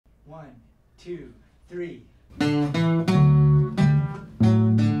1, 2, 3.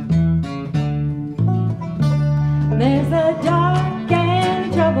 There's a dark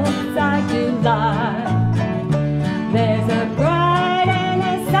and troubled side to life. There's a bright and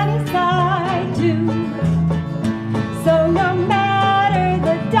a sunny side too. So no matter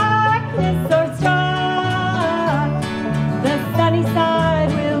the darkness or strife, the sunny side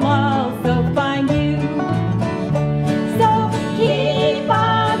will also find you. So keep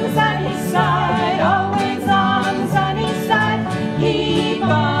on the sunny side, always on the sunny side. Keep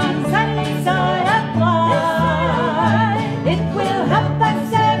on the sunny side of life. It will help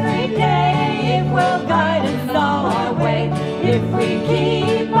us every day, it will guide us all our way, if we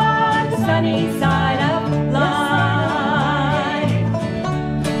keep on the sunny side of life.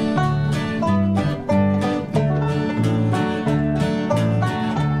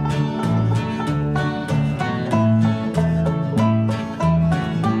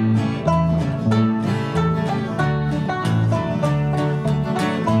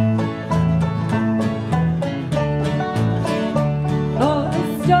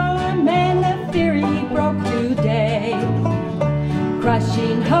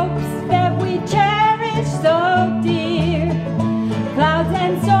 Crushing hopes that we cherish so dear. Clouds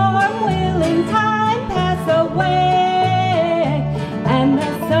and storm will in time pass away, and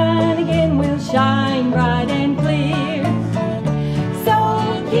the sun again will shine bright